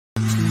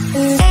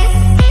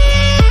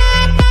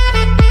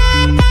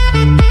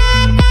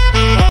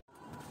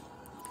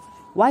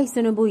Why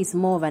Tinubu is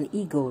more of an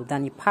eagle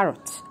than a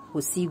parrot?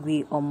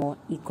 Osigwe Omo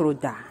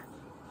Ikoroda.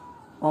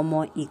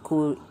 Omo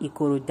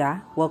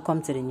Ikoroda.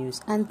 Welcome to the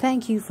news, and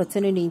thank you for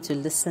tuning in to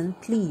listen.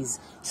 Please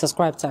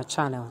subscribe to our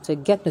channel to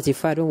get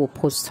notified when we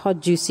post hot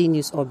juicy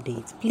news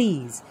updates.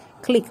 Please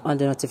click on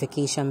the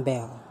notification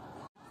bell.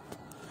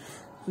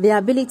 The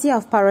ability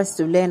of parrots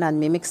to learn and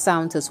mimic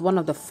sounds is one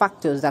of the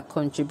factors that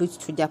contributes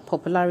to their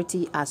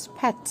popularity as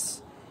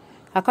pets.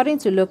 According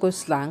to local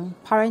slang,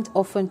 parrots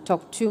often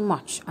talk too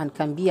much and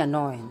can be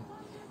annoying,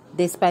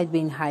 despite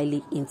being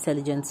highly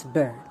intelligent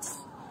birds.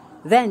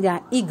 Then there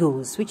are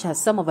eagles, which are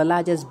some of the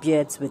largest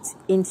birds with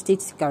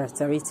instinct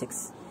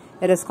characteristics.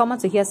 It is common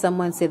to hear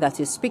someone say that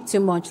you speak too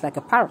much like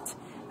a parrot,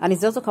 and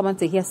it's also common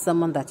to hear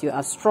someone that you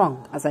are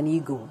strong as an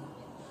eagle.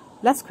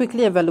 Let's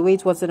quickly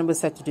evaluate what Tinubu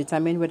said to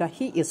determine whether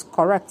he is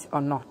correct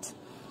or not.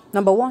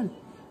 Number 1,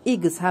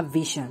 eagles have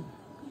vision.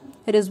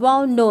 It is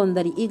well known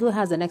that the eagle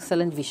has an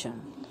excellent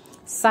vision.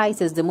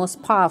 Sight is the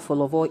most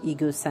powerful of all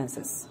eagle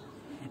senses.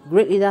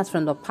 Great leaders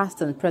from the past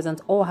and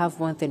present all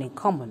have one thing in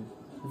common: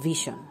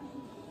 vision.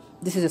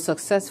 This is a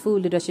successful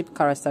leadership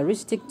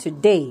characteristic.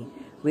 Today,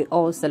 we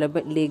all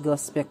celebrate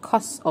Lagos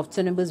because of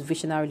Tinubu's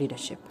visionary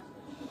leadership.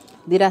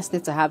 Leaders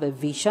need to have a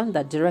vision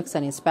that directs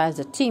and inspires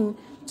the team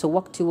to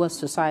work towards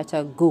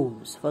societal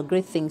goals. For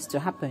great things to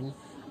happen,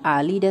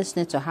 our leaders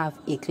need to have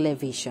a clear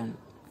vision.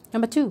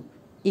 Number 2,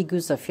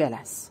 eagles are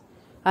fearless.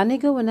 An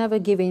eagle will never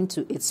give in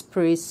to its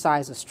prey's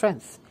size or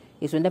strength.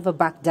 It will never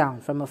back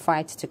down from a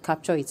fight to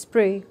capture its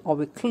prey or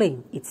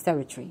reclaim its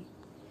territory.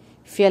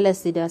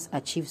 Fearless leaders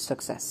achieve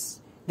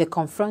success. They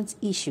confront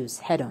issues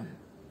head-on.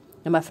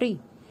 Number 3,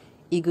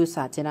 eagles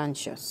are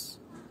tenacious.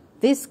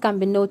 This can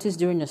be noticed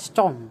during a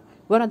storm.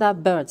 When other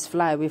birds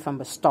fly away from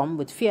a storm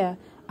with fear,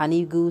 an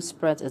eagle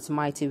spreads its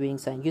mighty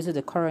wings and uses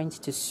the current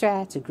to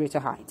soar to greater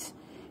heights.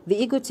 The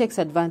eagle takes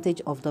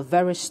advantage of the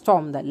very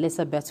storm that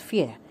lesser birds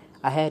fear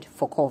and head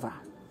for cover.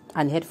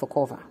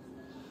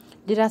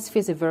 Leaders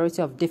face a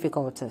variety of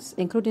difficulties,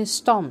 including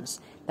storms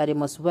that they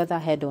must weather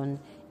head-on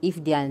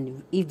if they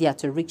are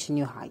to reach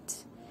new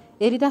heights.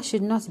 A leader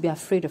should not be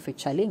afraid of a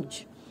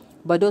challenge,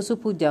 but those who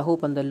put their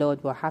hope on the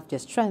Lord will have their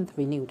strength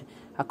renewed,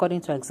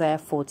 according to Isaiah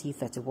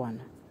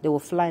 40:31. They will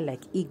fly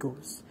like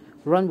eagles,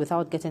 run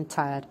without getting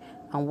tired,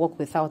 and walk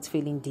without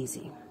feeling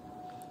dizzy.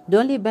 The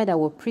only bird that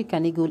will prick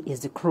an eagle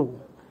is the crow.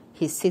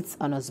 He sits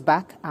on its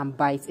back and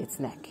bites its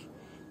neck.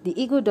 The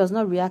eagle does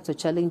not react to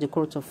challenge the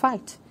crow to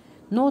fight.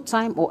 No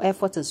time or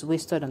effort is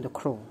wasted on the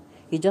crow.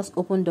 He just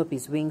opened up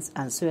his wings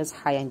and soars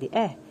high in the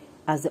air.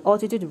 As the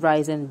altitude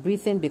rises,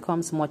 breathing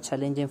becomes more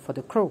challenging for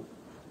the crow.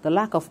 The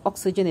lack of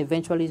oxygen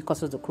eventually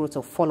causes the crow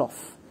to fall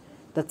off.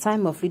 The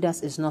time of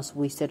leaders is not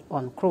wasted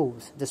on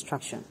crows'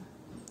 distraction.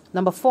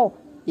 Number 4,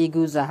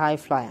 eagles are high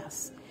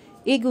flyers.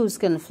 Eagles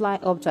can fly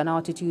up to an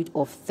altitude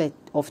of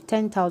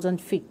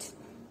 10,000 feet,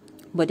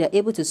 but they are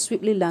able to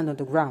swiftly land on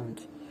the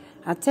ground.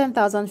 At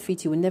 10,000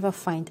 feet, you will never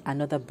find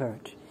another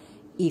bird.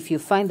 If you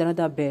find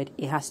another bird,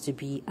 it has to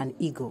be an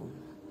eagle.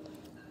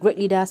 Great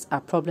leaders are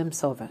problem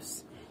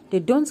solvers. They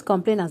don't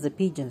complain as the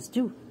pigeons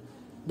do.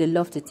 They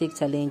love to take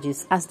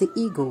challenges as the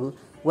eagle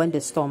when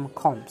the storm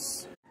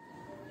comes.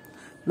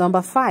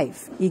 Number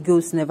 5,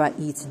 eagles never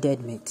eat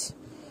dead meat.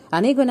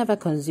 An eagle never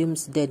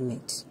consumes dead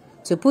meat.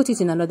 To put it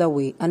in another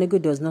way, an eagle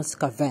does not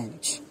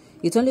scavenge.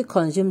 It only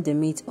consumes the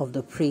meat of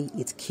the prey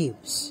it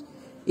kills.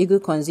 Eagle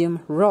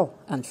consume raw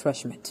and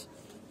fresh meat.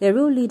 A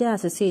real leader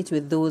associates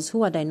with those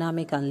who are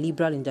dynamic and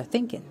liberal in their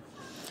thinking.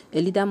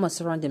 A leader must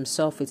surround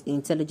himself with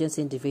intelligent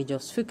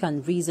individuals who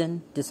can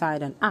reason,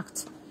 decide, and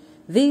act.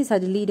 These are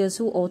the leaders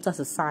who alter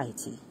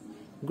society.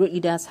 Great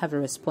leaders have a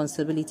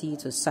responsibility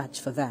to search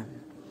for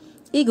them.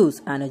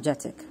 Eagles are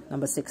energetic.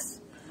 Number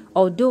 6.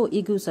 Although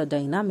eagles are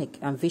dynamic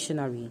and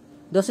visionary,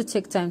 they also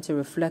take time to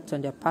reflect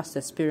on their past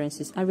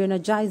experiences and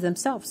re-energize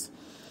themselves.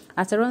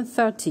 At around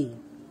 30,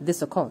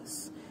 this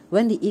occurs.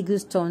 When the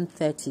eagles turn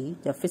 30,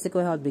 their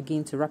physical health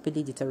begins to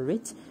rapidly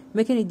deteriorate,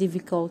 making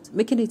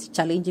it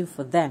challenging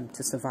for them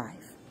to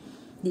survive.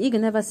 The eagle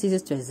never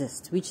ceases to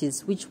exist, which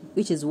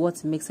is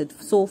what makes it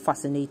so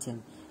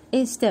fascinating.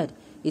 Instead,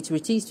 it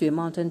retreats to a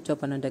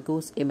mountaintop and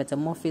undergoes a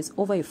metamorphosis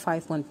over a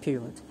 5-month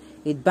period.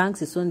 It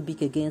bangs its own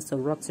beak against a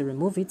rock to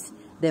remove it,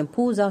 then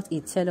pulls out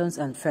its talons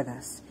and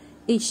feathers.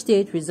 Each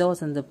stage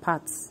results in the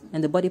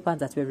body parts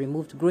that were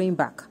removed growing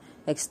back,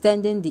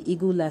 extending the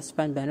eagle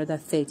lifespan by another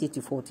 30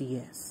 to 40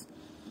 years.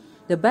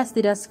 The best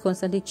leaders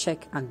constantly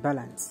check and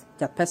balance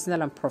their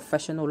personal and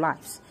professional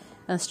lives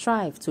and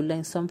strive to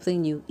learn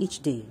something new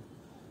each day.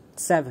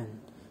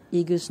 7.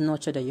 Eagles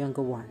nurture the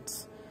younger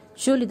ones.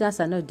 True leaders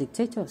are not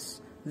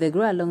dictators. They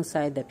grow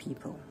alongside their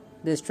people.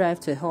 They strive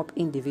to help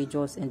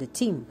individuals in the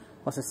team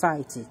or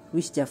society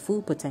reach their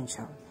full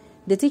potential.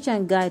 They teach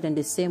and guide in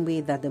the same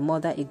way that the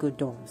mother eagle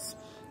does.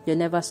 They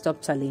never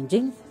stop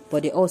challenging,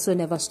 but they also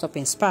never stop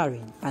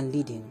inspiring and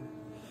leading.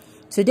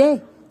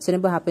 Today,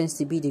 Tinubu happens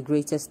to be the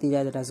greatest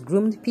leader that has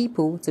groomed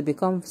people to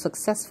become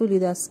successful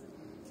leaders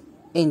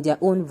in their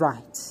own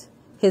right.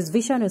 His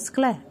vision is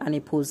clear, and he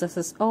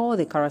possesses all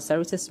the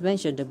characteristics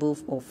mentioned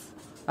above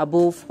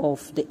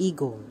of the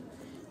eagle.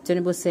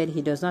 Tinubu said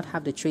he does not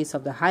have the traits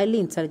of the highly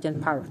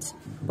intelligent parrot,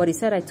 but he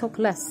said, I talk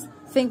less,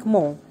 think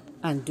more,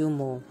 and do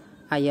more.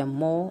 I am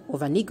more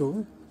of an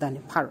eagle than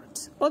a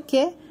parrot.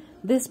 Okay,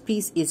 this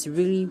piece is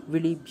really,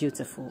 really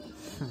beautiful.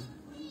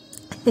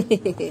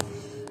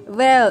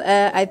 Well,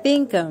 I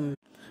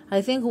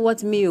think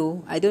what me,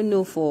 I don't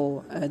know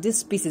for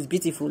this piece is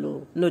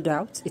beautiful, no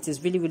doubt. It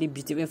is really, really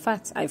beautiful. In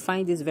fact, I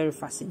find this very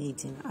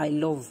fascinating. I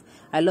love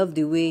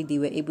the way they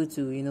were able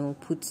to,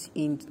 put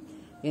in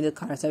the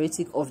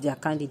characteristic of their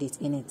candidate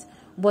in it.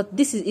 But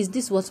is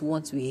this what we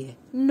want to hear?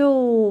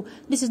 No,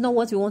 this is not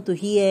what we want to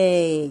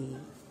hear.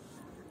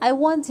 I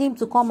want him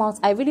to come out.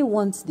 I really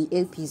want the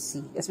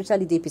APC,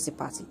 especially the APC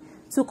party,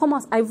 to come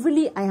out. I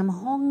am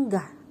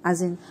hunger,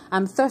 as in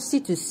I'm thirsty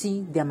to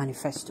see their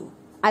manifesto.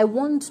 I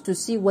want to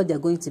see what they're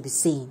going to be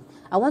saying.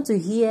 I want to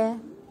hear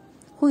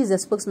who is the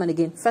spokesman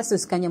again. First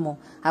is Kanyamo.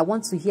 I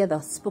want to hear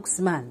the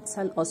spokesman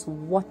tell us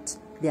what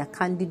their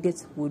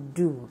candidate would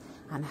do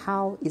and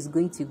how he's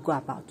going to go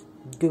about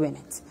doing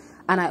it.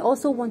 And I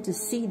also want to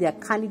see their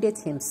candidate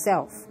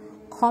himself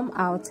come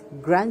out,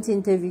 grant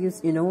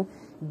interviews,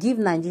 give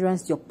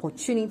Nigerians the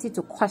opportunity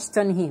to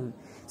question him,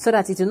 so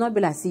that it will not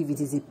be as if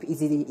it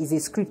is a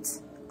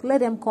script.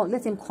 Let him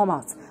come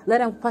out. Let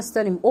them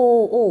question him.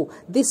 Oh,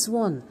 this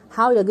one.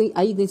 How are you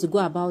going to go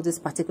about this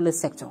particular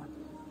sector?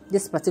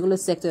 This particular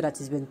sector that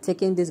has been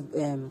taking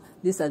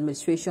this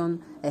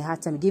administration a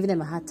hard time, giving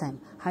them a hard time.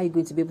 How are you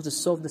going to be able to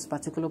solve this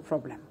particular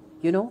problem?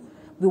 We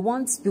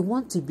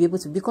want to be able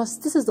to, because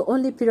this is the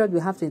only period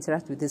we have to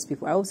interact with these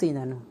people. I will say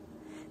no.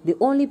 The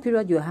only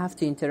period you have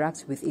to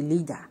interact with a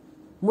leader,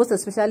 most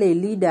especially a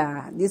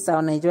leader, these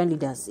are Nigerian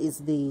leaders, is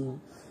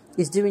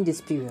during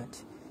this period.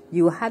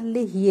 You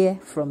hardly hear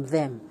from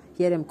them,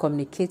 hear them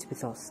communicate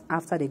with us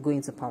after they go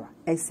into power,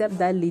 except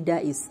that leader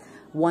is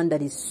one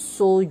that is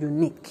so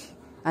unique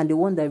and the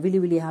one that really,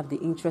 really have the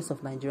interests of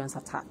Nigerians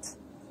at heart.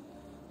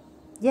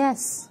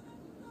 Yes,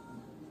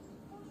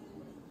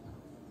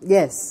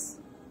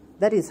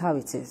 that is how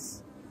it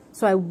is.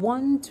 So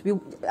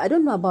I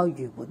don't know about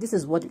you, but this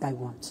is what I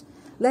want.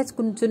 Let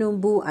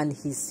Tinubu and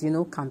his,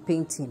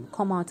 campaign team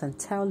come out and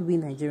tell we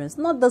Nigerians,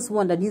 not this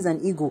one that is an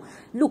ego.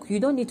 Look,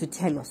 you don't need to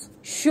tell us.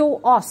 Show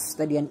us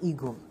that you're an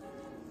ego.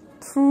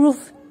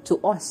 Prove to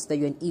us that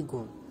you're an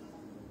ego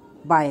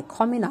by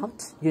coming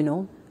out,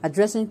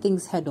 addressing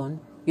things head on.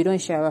 You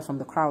don't shy away from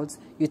the crowds.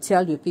 You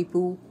tell your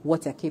people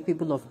what you're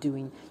capable of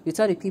doing. You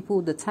tell the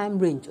people the time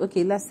range.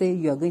 Okay, let's say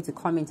you are going to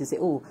come in to say,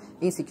 oh,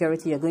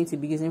 insecurity, you're going to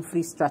be using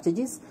 3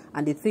 strategies.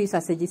 And the 3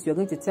 strategies, you're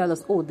going to tell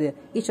us, oh,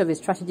 each of the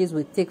strategies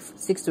will take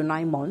 6 to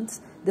 9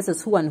 months. This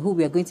is who and who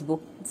we are going to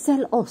go.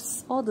 Tell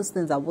us. All those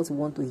things are what we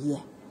want to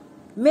hear.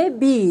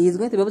 Maybe he's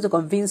going to be able to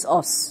convince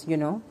us,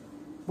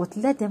 But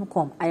let them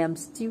come. I'm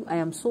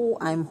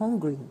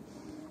hungry.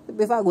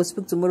 Before I go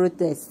speak tomorrow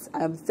test,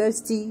 I'm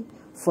thirsty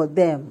for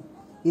them.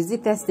 Is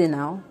it Thursday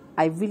now?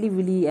 I really,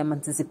 really am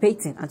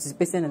anticipating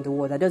in the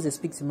word. I don't just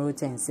speak tomorrow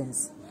 10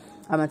 cents.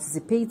 I'm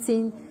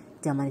anticipating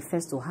their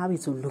manifesto, how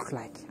it will look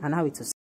like and how it will